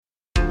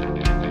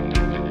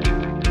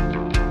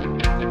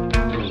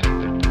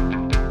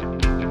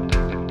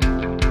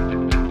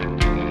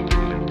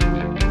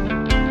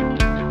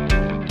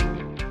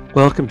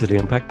Welcome to the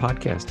Impact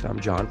Podcast. I'm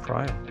John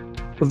Pryor.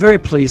 We're very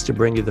pleased to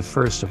bring you the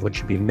first of what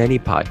should be many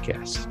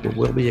podcasts, where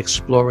we'll be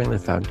exploring the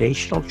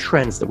foundational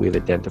trends that we've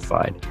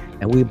identified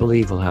and we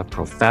believe will have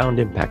profound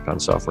impact on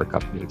software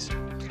companies.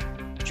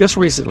 Just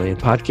recently, in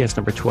podcast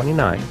number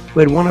 29,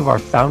 we had one of our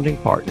founding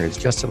partners,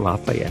 Justin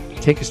Lafayette,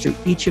 take us through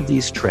each of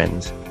these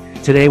trends.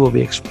 Today, we'll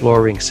be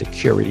exploring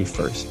security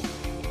first.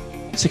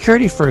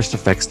 Security first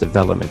affects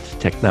development,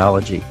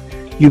 technology,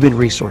 human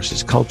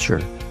resources,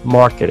 culture,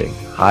 marketing,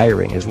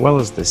 hiring, as well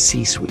as the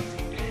C-suite.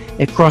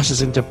 It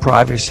crosses into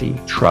privacy,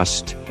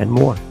 trust, and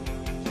more.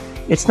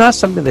 It's not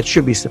something that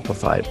should be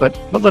simplified, but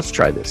let's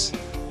try this.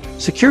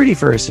 Security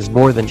first is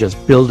more than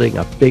just building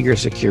a bigger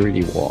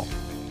security wall.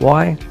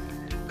 Why?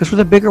 Because with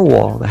a bigger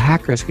wall, the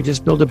hackers could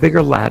just build a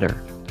bigger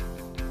ladder.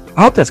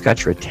 I hope that's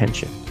got your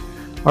attention.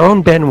 Our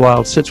own Ben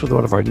Wilde sits with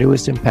one of our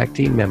newest Impact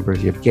team members,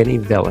 Yevgeniy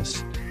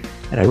Vahlis,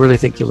 and I really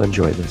think you'll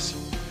enjoy this.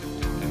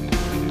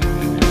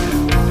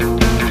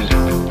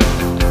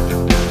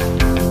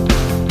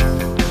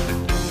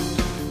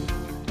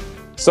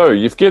 So,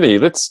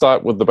 Yevgeniy, let's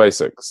start with the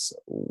basics.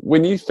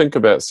 When you think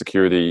about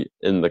security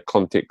in the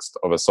context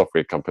of a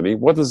software company,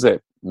 what does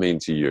that mean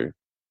to you?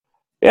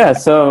 Yeah,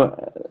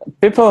 so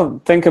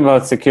people think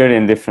about security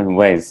in different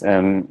ways.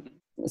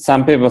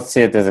 Some people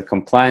see it as a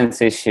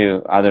compliance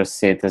issue, others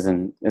see it as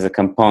a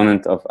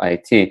component of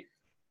IT.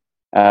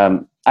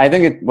 I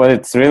think what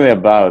it's really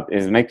about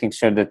is making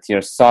sure that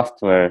your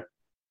software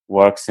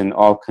works in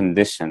all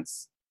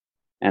conditions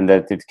and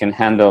that it can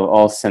handle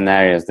all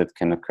scenarios that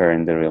can occur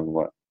in the real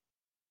world.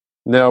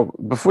 Now,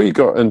 before you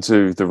got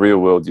into the real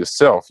world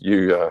yourself,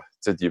 you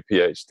did your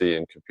PhD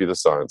in computer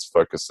science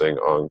focusing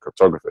on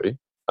cryptography.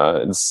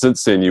 And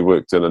since then, you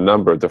worked in a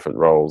number of different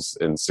roles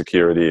in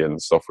security and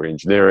software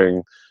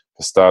engineering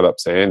for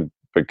startups and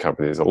big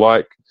companies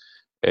alike.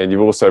 And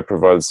you've also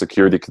provided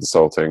security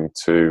consulting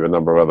to a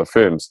number of other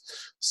firms.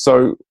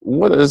 So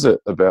what is it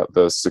about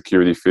the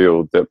security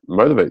field that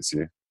motivates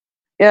you?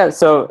 Yeah,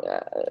 so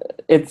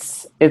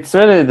it's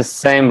really the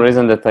same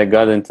reason that I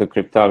got into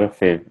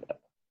cryptography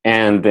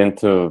and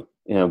into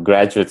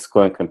graduate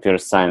school in computer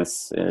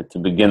science to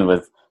begin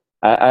with.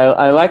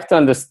 I like to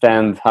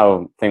understand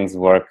how things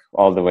work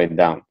all the way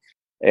down,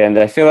 and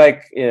I feel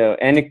like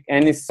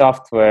any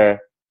software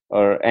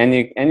or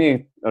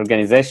any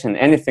organization,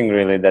 anything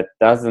really that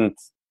doesn't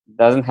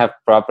have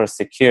proper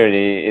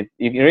security,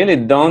 you really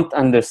don't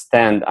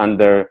understand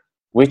under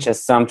which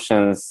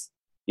assumptions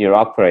you're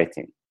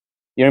operating.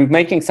 You're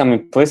making some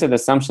implicit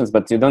assumptions,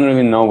 but you don't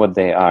really know what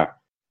they are.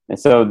 And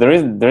so the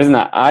reason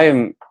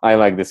I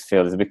like this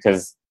field is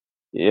because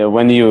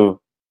when you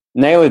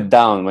nail it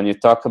down, when you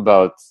talk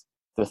about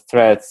the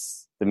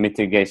threats, the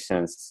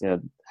mitigations,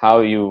 how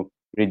you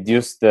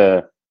reduce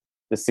the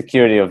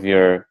security of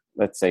your,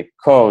 let's say,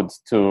 code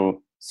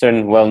to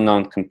certain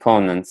well-known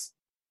components,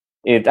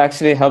 it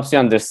actually helps you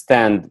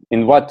understand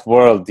in what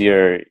world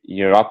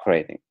you're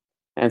operating.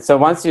 And so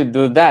once you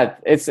do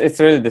that, it's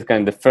really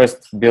the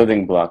first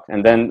building block.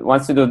 And then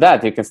once you do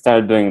that, you can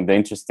start doing the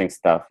interesting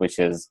stuff, which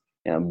is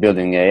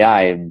building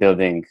AI,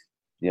 building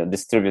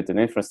distributed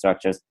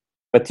infrastructures.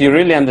 But you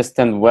really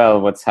understand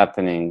well what's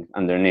happening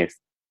underneath.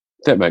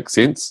 That makes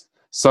sense.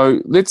 So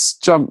let's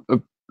jump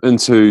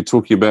into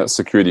talking about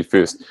security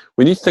first.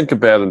 When you think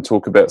about and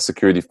talk about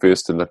security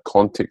first in the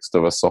context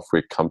of a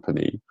software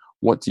company,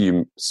 what do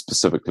you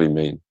specifically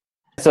mean?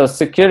 So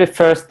security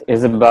first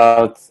is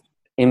about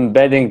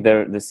embedding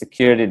the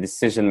security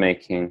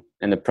decision-making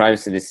and the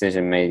privacy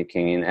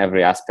decision-making in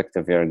every aspect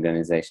of your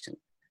organization.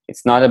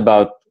 It's not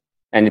about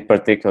any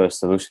particular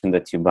solution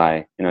that you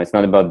buy. It's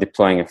not about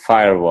deploying a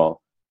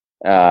firewall.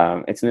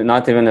 It's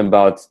not even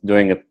about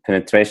doing a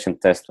penetration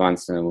test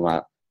once in a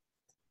while.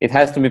 It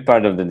has to be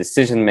part of the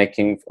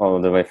decision-making all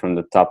the way from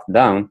the top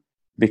down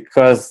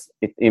because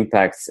it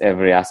impacts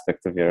every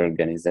aspect of your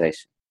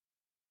organization.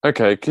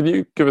 Okay, can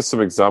you give us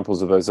some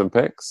examples of those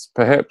impacts?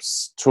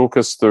 Perhaps talk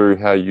us through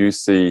how you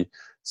see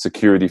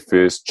security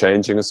first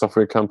changing a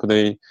software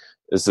company.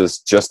 Is this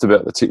just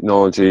about the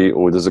technology,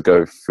 or does it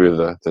go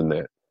further than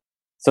that?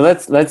 So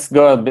let's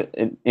go a bit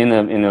in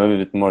a little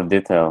bit more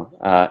detail.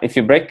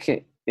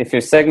 If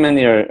you segment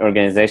your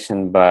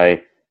organization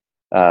by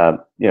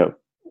the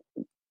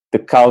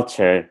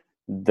culture,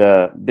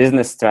 the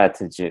business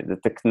strategy, the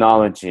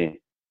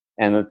technology,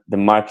 and the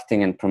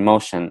marketing and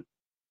promotion,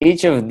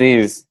 each of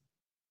these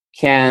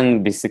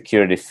can be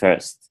security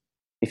first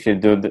if you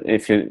do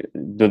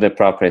the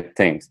appropriate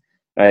things,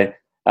 right?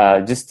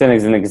 Just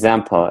as an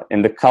example,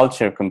 in the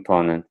culture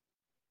component,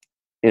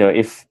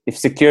 if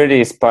security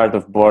is part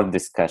of board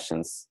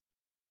discussions,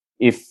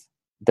 if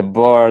the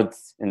board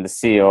and the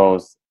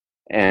CEOs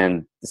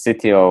and the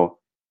CTO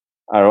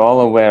are all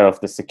aware of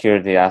the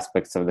security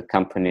aspects of the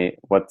company,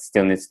 what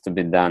still needs to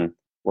be done,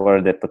 what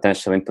are the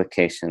potential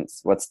implications,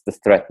 what's the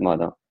threat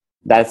model,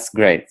 that's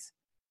great.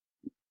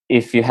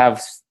 If you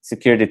have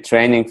security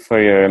training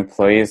for your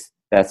employees,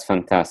 that's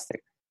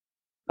fantastic.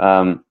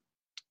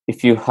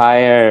 If you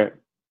hire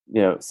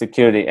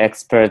security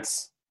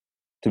experts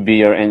to be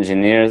your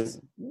engineers,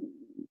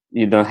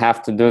 you don't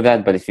have to do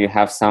that, but if you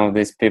have some of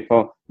these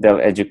people,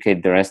 they'll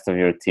educate the rest of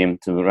your team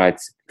to write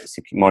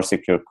more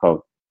secure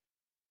code.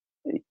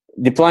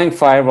 Deploying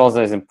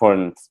firewalls is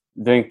important.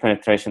 Doing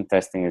penetration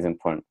testing is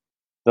important.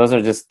 Those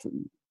are just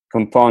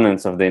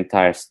components of the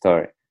entire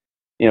story.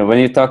 When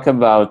you talk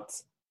about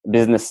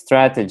business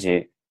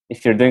strategy,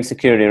 if you're doing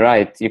security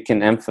right, you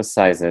can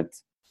emphasize it.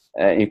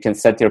 You can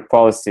set your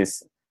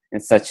policies in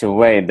such a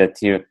way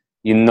that you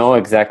know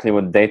exactly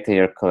what data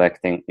you're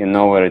collecting, you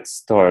know where it's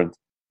stored,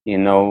 you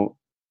know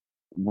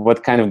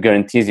what kind of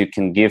guarantees you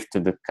can give to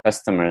the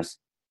customers,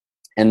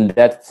 and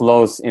that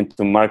flows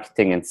into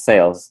marketing and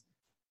sales,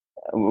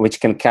 which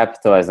can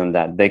capitalize on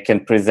that. They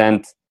can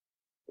present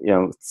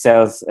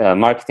sales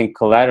marketing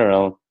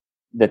collateral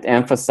that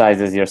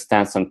emphasizes your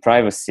stance on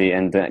privacy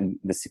and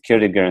the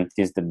security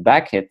guarantees that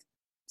back it.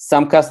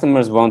 Some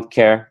customers won't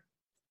care,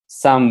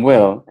 some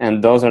will,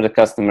 and those are the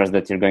customers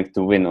that you're going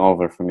to win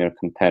over from your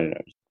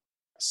competitors.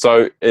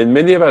 So in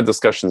many of our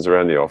discussions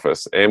around the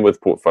office and with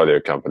portfolio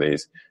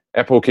companies,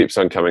 Apple keeps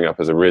on coming up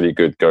as a really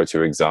good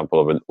go-to example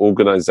of an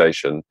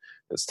organization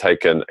that's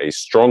taken a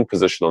strong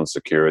position on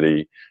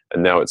security,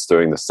 and now it's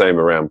doing the same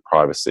around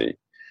privacy.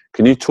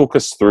 Can you talk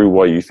us through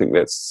why you think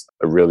that's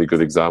a really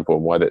good example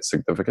and why that's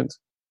significant?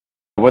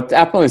 What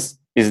Apple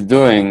is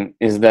doing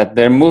is that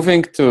they're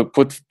moving to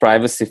put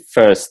privacy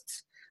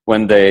first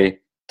when they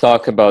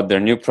talk about their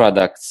new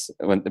products,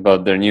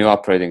 about their new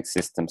operating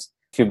systems.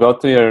 If you go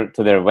to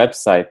their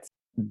website,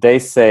 they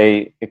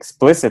say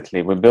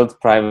explicitly, we build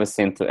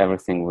privacy into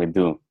everything we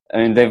do. I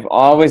mean, they've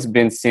always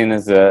been seen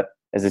as a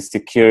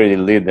security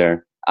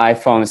leader.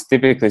 iPhone is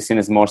typically seen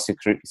as more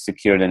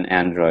secure than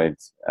Android.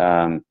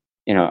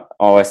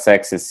 OS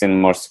X is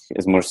seen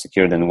as more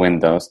secure than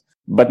Windows.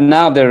 But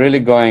now they're really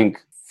going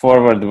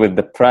forward with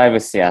the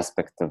privacy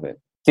aspect of it.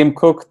 Tim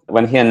Cook,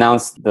 when he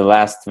announced the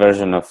last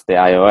version of the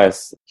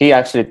iOS, he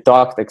actually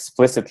talked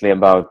explicitly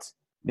about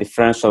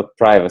differential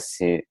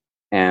privacy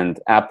and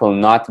Apple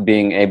not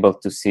being able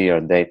to see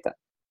your data.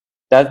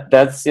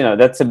 That's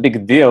a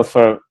big deal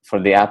for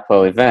the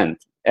Apple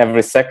event.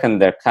 Every second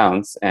there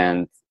counts,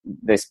 and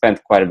they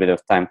spent quite a bit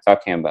of time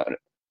talking about it.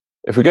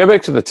 If we go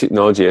back to the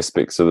technology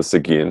aspects of this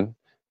again,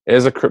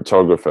 as a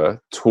cryptographer,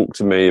 talk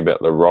to me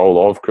about the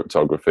role of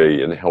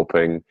cryptography in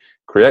helping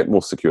create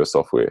more secure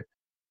software.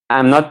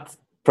 I'm not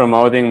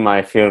promoting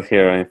my field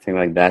here or anything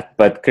like that,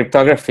 but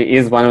cryptography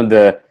is one of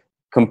the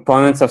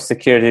components of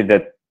security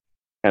that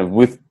have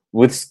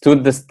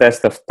withstood this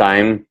test of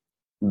time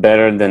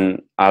better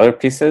than other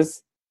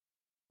pieces.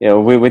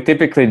 We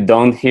typically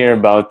don't hear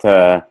about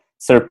a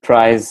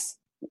surprise,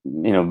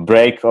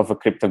 break of a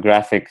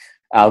cryptographic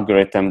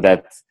algorithm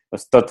that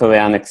was totally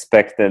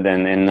unexpected,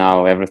 and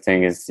now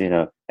everything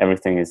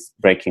is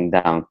breaking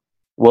down.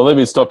 Well, let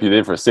me stop you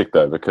there for a sec,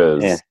 though,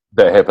 because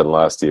that happened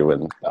last year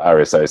when the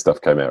RSA stuff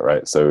came out,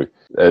 right? So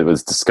it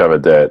was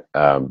discovered that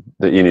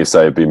the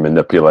NSA had been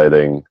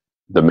manipulating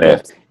the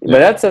math.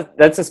 But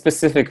that's a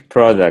specific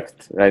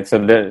product, right? So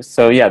there's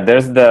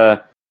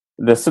the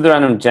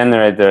pseudorandom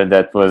generator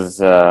that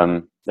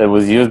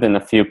was used in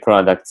a few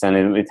products,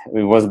 and it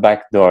was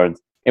backdoored.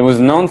 It was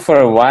known for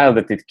a while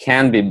that it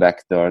can be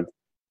backdoored,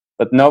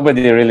 but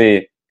nobody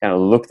really kind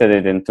of looked at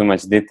it in too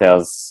much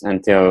details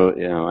until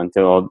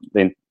all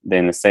the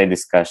NSA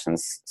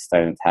discussions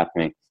started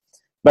happening.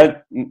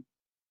 But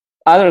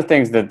other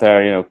things that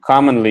are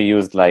commonly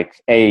used,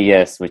 like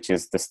AES, which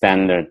is the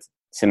standard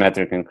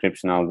symmetric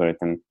encryption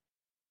algorithm,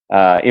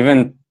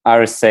 even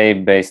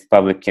RSA-based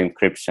public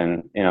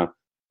encryption,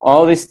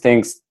 all these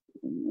things,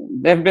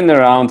 they've been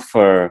around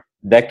for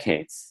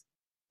decades,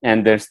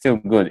 and they're still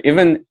good.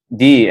 Even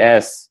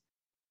DES,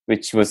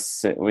 which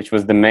was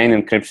the main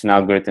encryption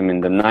algorithm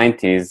in the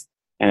 90s,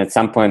 and at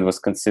some point was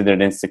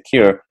considered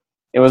insecure.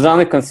 It was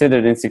only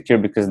considered insecure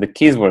because the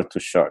keys were too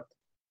short.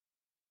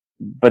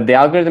 But the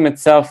algorithm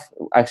itself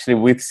actually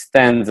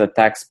withstands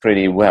attacks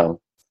pretty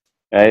well,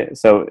 right?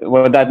 So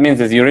what that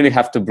means is you really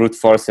have to brute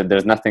force it.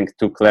 There's nothing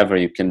too clever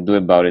you can do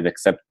about it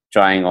except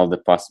trying all the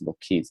possible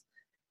keys.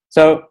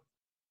 So,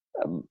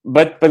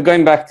 but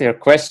going back to your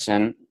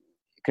question,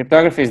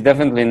 cryptography is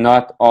definitely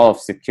not all of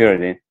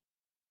security.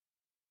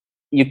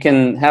 You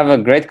can have a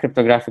great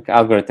cryptographic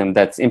algorithm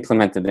that's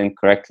implemented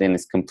incorrectly and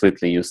is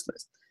completely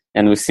useless.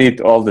 And we see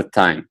it all the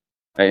time.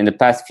 Right? In the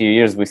past few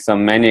years, we saw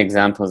many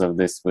examples of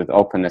this with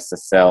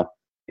OpenSSL,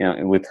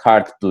 with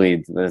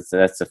Heartbleed.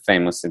 That's a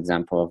famous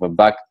example of a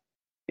bug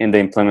in the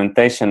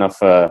implementation of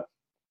a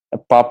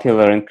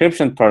popular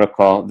encryption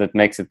protocol that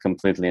makes it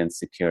completely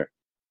insecure.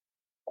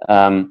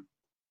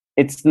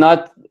 It's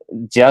not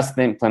just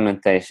the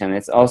implementation,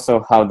 it's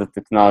also how the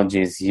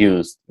technology is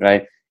used,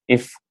 right?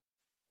 If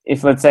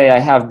let's say I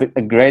have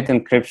a great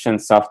encryption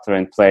software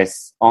in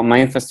place, all my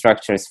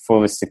infrastructure is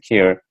fully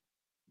secure,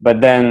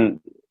 but then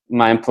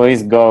my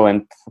employees go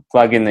and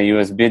plug in a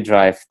USB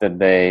drive that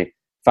they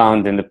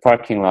found in the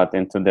parking lot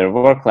into their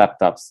work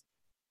laptops,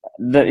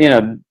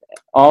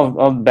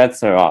 all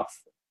bets are off.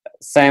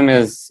 Same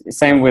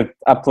with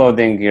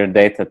uploading your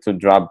data to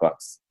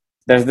Dropbox.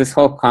 There's this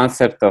whole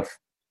concept of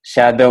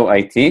shadow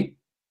IT,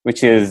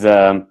 which is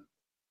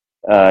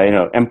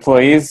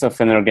employees of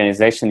an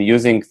organization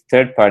using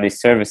third-party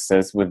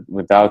services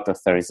without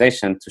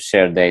authorization to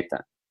share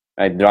data.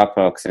 Right?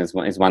 Dropbox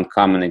is one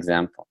common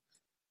example.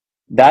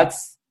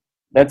 That's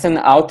an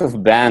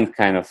out-of-band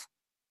kind of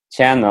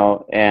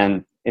channel,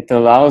 and it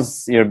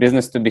allows your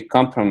business to be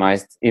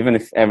compromised even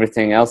if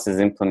everything else is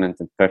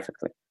implemented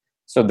perfectly.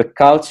 So the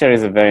culture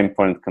is a very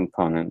important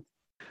component.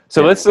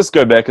 So let's just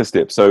go back a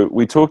step. So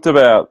we talked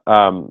about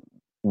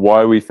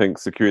why we think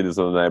security is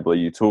an enabler.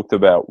 You talked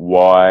about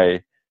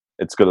why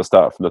it's got to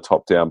start from the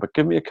top down, but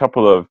give me a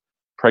couple of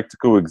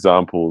practical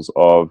examples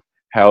of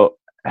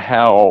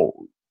how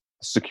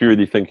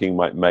security thinking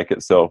might make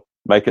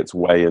its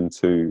way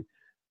into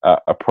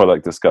a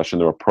product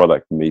discussion or a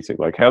product meeting.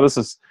 Like how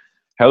does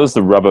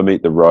the rubber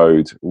meet the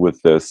road with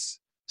this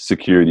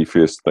security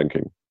first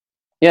thinking?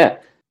 Yeah.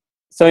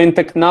 So in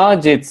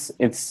technology,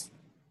 it's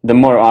the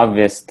more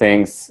obvious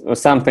things, or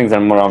some things are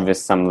more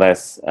obvious, some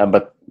less.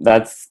 But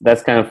that's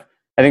kind of,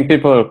 I think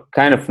people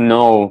kind of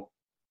know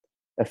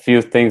a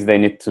few things they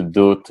need to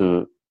do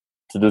to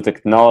do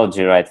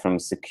technology right from a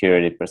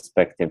security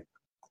perspective.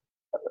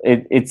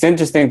 It's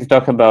interesting to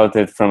talk about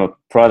it from a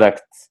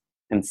product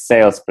and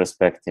sales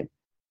perspective.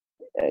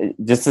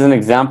 Just as an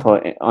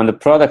example, on the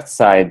product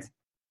side,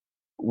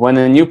 when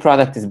a new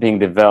product is being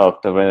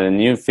developed or when a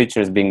new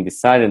feature is being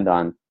decided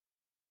on,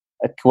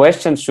 a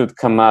question should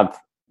come up: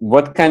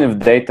 what kind of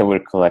data we're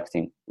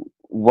collecting?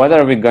 What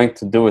are we going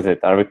to do with it?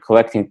 Are we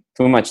collecting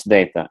too much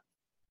data,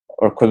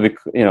 or could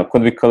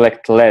we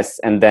collect less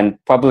and then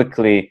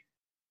publicly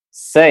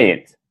say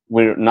it?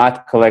 We're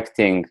not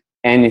collecting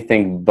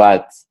anything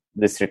but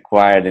this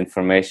required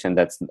information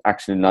that's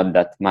actually not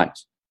that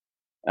much.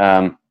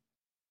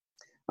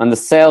 On the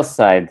sales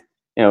side,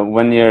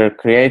 when you're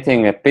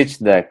creating a pitch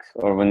deck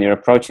or when you're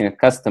approaching a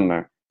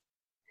customer,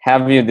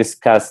 have you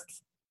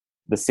discussed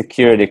the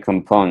security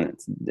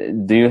components?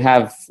 Do you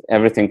have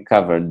everything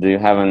covered? Do you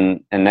have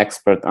an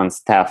expert on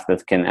staff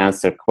that can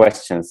answer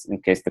questions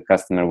in case the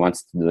customer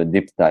wants to do a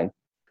deep dive?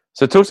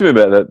 So talk to me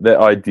about that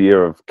idea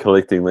of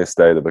collecting less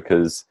data,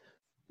 because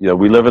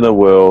we live in a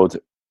world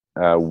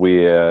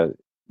where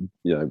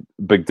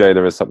big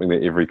data is something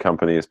that every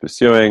company is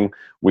pursuing.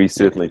 We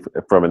certainly,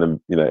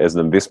 as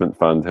an investment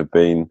fund, have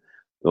been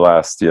the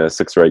last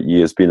 6 or 8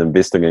 years been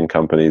investing in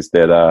companies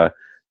that are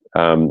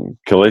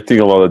collecting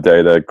a lot of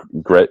data,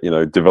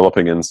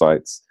 developing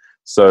insights.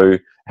 So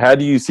how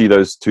do you see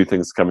those two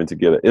things coming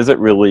together? Is it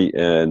really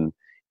an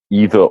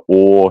either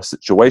or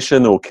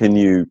situation, or can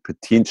you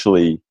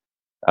potentially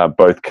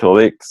both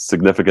collect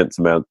significant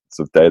amounts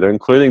of data,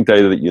 including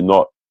data that you're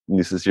not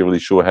necessarily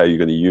sure how you're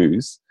going to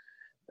use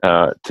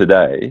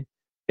today,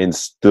 and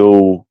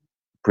still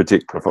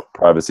protect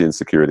privacy and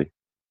security?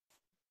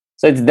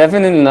 So it's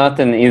definitely not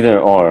an either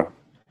or.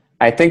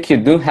 I think you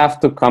do have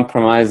to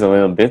compromise a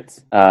little bit.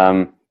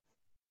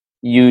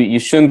 You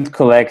shouldn't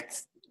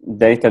collect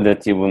data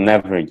that you will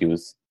never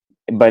use.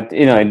 But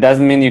it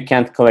doesn't mean you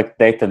can't collect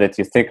data that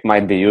you think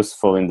might be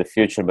useful in the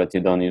future but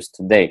you don't use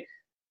today.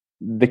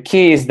 The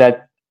key is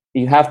that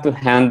you have to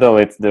handle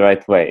it the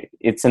right way.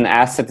 It's an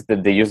asset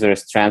that the user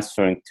is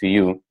transferring to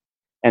you.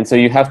 And so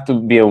you have to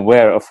be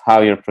aware of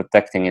how you're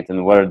protecting it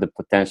and what are the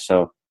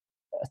potential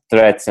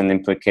threats and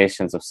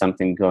implications of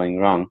something going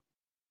wrong.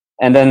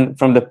 And then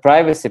from the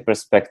privacy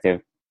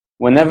perspective,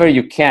 whenever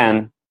you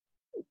can,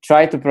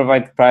 try to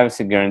provide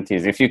privacy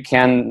guarantees. If you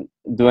can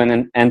do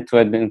an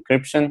end-to-end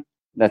encryption,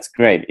 that's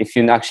great. If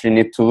you actually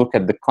need to look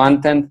at the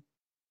content,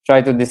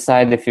 try to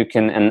decide if you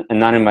can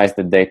anonymize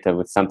the data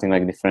with something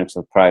like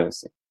differential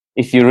privacy.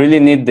 If you really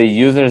need the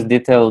user's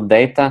detailed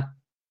data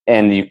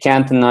and you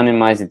can't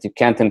anonymize it, you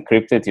can't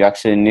encrypt it, you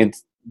actually need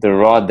the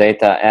raw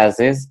data as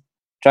is,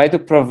 try to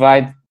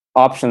provide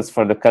options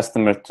for the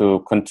customer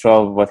to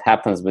control what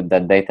happens with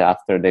that data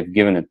after they've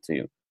given it to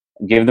you.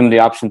 Give them the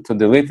option to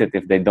delete it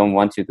if they don't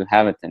want you to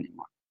have it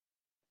anymore.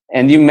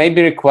 And you may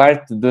be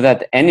required to do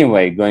that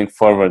anyway going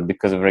forward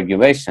because of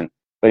regulation.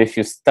 But if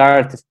you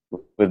start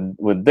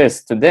with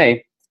this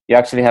today, you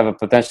actually have a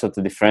potential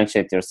to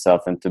differentiate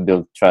yourself and to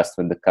build trust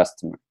with the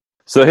customer.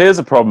 So here's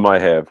a problem I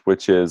have,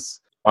 which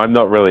is I'm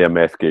not really a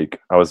math geek.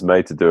 I was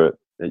made to do it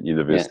at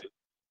university.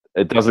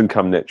 Yeah. It doesn't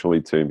come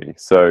naturally to me.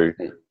 So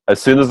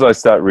as soon as I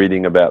start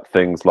reading about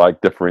things like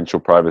differential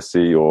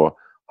privacy or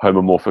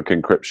homomorphic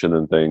encryption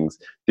and things,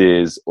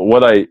 there's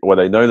what I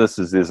notice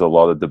is there's a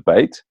lot of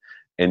debate,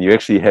 and you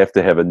actually have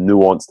to have a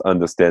nuanced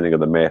understanding of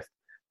the math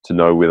to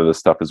know whether the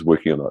stuff is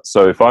working or not.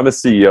 So if I'm a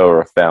CEO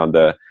or a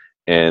founder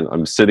and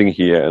I'm sitting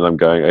here and I'm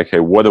going, okay,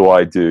 what do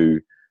I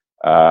do?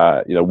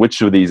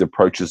 Which of these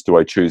approaches do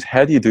I choose?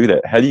 How do you do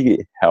that? How do you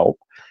get help?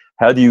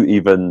 How do you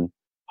even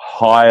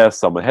hire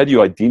someone? How do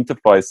you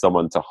identify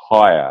someone to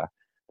hire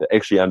that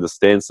actually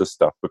understands this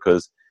stuff?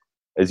 Because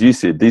as you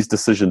said, these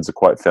decisions are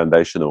quite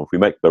foundational. If we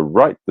make the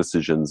right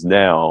decisions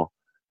now,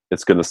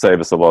 it's going to save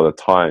us a lot of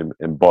time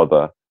and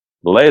bother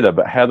later.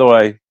 But how do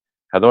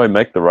I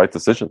make the right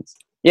decisions?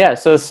 Yeah,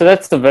 so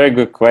that's a very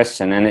good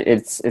question, and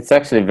it's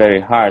actually very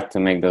hard to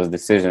make those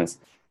decisions.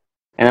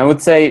 And I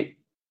would say,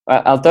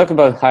 I'll talk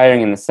about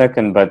hiring in a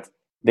second, but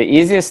the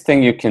easiest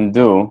thing you can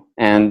do,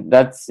 and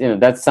that's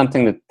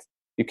something that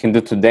you can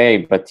do today,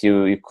 but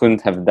you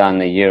couldn't have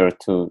done a year or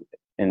two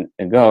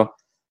ago,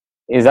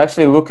 is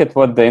actually look at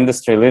what the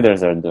industry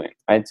leaders are doing,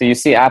 right? So you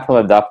see Apple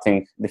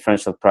adopting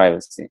differential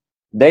privacy.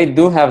 They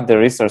do have the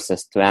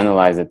resources to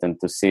analyze it and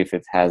to see if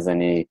it has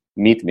any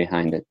meat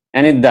behind it,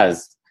 and it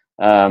does.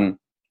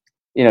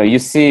 You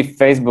see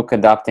Facebook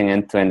adopting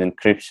end-to-end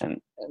encryption.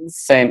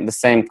 The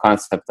same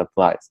concept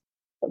applies.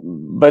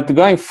 But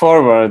going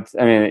forward,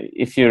 I mean,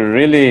 if you're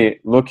really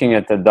looking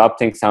at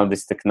adopting some of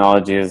these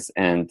technologies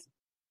and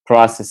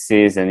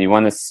processes, and you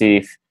want to see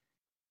if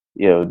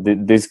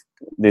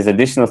these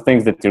additional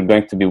things that you're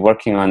going to be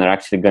working on are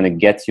actually going to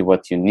get you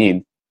what you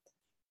need,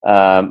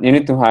 you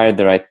need to hire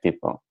the right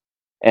people.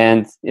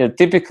 And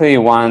typically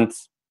you want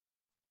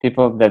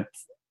people that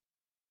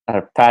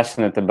are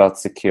passionate about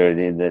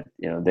security, that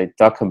they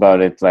talk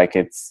about it like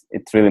it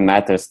really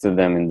matters to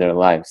them in their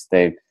lives.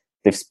 They've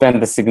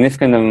spent a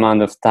significant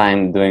amount of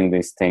time doing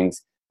these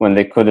things when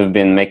they could have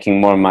been making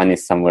more money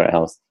somewhere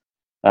else.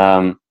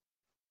 I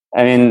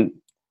mean,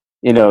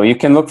 you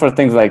can look for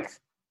things like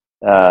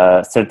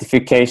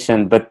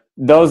certification, but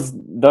those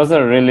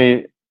are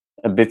really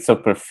a bit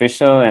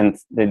superficial, and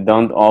they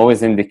don't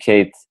always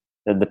indicate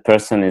that the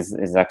person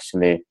is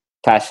actually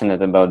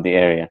passionate about the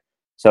area.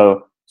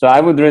 So I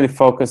would really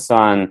focus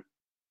on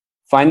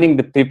finding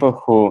the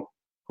people who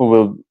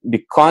will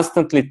be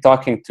constantly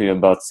talking to you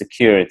about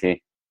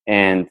security,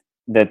 and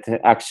that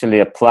actually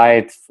apply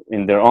it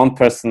in their own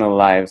personal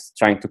lives,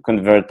 trying to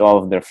convert all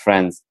of their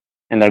friends,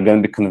 and are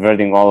going to be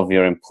converting all of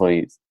your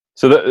employees.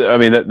 So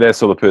that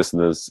sort of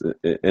person is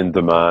in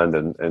demand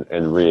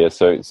and rare.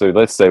 So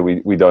let's say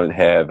we don't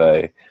have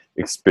a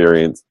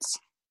experienced,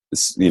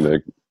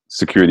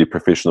 security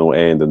professional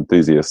and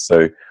enthusiast.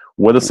 So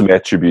what are some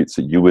attributes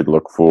that you would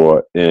look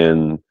for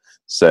in,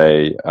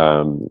 say,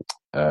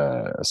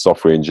 a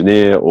software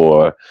engineer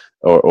or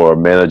a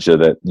manager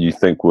that you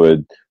think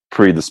would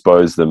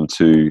predispose them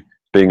to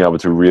being able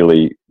to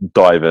really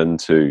dive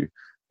into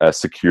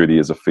security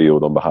as a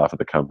field on behalf of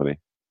the company?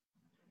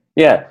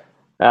 Yeah.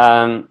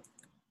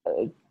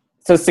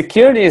 So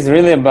security is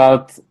really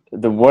about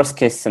the worst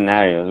case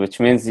scenarios, which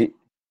means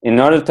in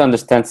order to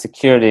understand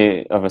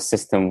security of a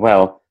system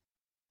well,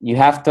 you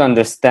have to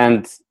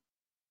understand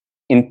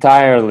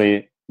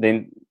entirely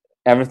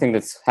everything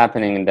that's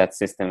happening in that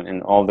system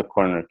in all the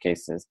corner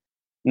cases,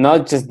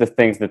 not just the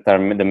things that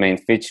are the main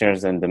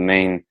features and the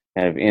main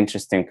kind of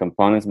interesting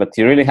components, but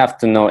you really have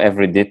to know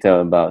every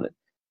detail about it.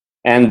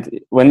 And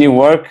when you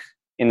work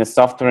in a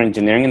software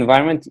engineering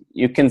environment,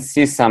 you can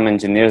see some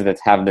engineers that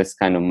have this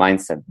kind of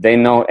mindset. They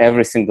know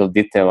every single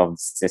detail of the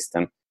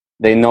system.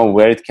 They know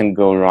where it can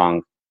go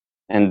wrong,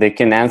 and they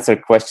can answer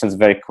questions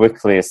very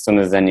quickly as soon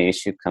as any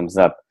issue comes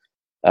up.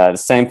 The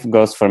same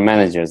goes for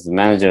managers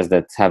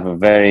that have a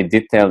very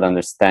detailed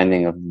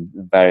understanding of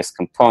the various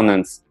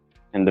components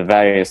and the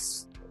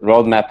various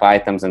roadmap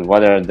items and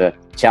what are the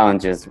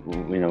challenges,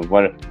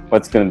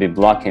 what's going to be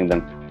blocking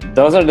them.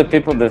 Those are the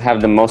people that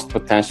have the most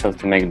potential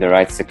to make the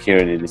right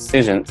security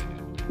decisions.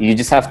 You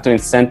just have to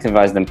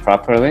incentivize them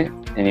properly,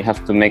 and you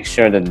have to make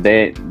sure that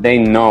they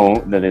know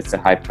that it's a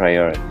high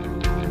priority.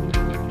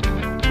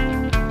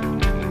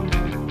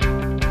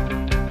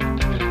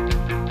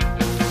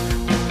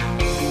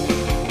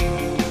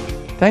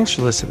 Thanks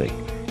for listening.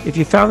 If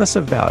you found this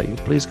of value,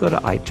 please go to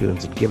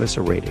iTunes and give us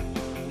a rating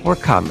or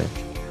comment.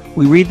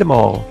 We read them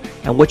all,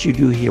 and what you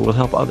do here will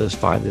help others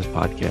find this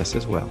podcast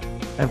as well.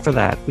 And for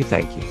that, we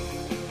thank you.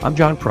 I'm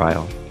John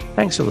Pryle.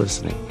 Thanks for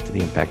listening to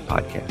the Impact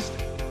Podcast.